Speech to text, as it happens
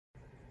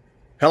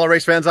Hello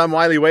race fans, I'm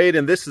Wylie Wade,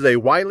 and this is a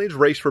Wylie's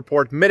Race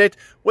Report Minute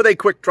with a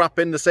quick drop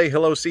in to say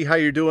hello, see how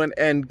you're doing,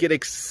 and get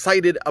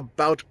excited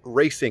about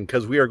racing,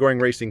 because we are going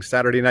racing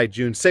Saturday night,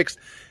 June 6th,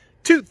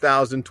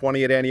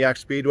 2020 at Antioch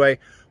Speedway.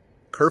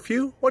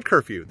 Curfew? What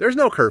curfew? There's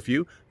no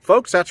curfew.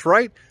 Folks, that's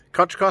right.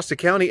 Contra Costa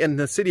County and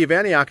the city of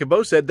Antioch have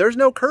both said there's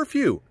no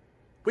curfew.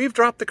 We've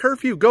dropped the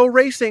curfew. Go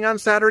racing on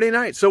Saturday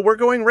night. So we're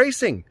going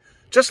racing,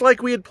 just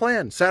like we had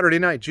planned. Saturday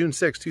night, June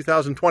 6th,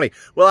 2020.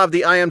 We'll have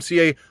the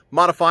IMCA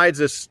Modifieds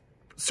as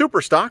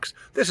Super Stocks.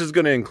 This is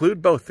going to include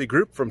both the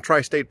group from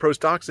Tri-State Pro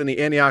Stocks and the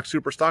Antioch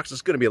Super Stocks.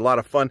 It's going to be a lot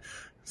of fun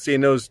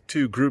seeing those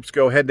two groups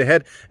go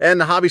head-to-head.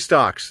 And the Hobby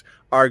Stocks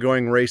are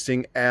going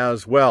racing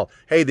as well.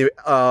 Hey, the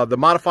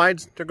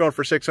Modifieds, they're going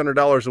for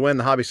 $600 to win.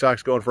 The Hobby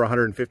Stocks going for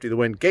 $150 to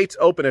win. Gates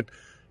open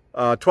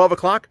at 12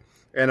 o'clock.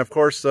 And, of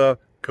course,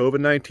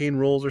 COVID-19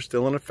 rules are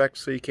still in effect,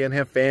 so you can't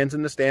have fans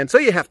in the stands. So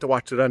you have to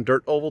watch it on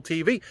Dirt Oval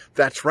TV.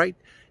 That's right.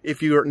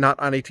 If you're not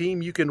on a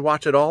team, you can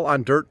watch it all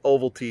on Dirt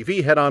Oval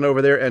TV. Head on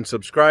over there and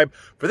subscribe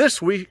for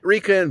this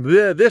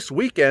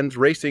weekend's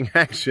racing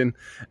action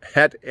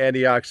at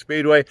Antioch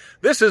Speedway.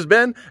 This has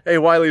been a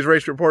Wylie's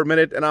Race Report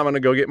Minute, and I'm going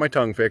to go get my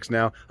tongue fixed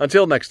now.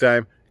 Until next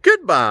time,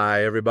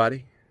 goodbye,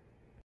 everybody.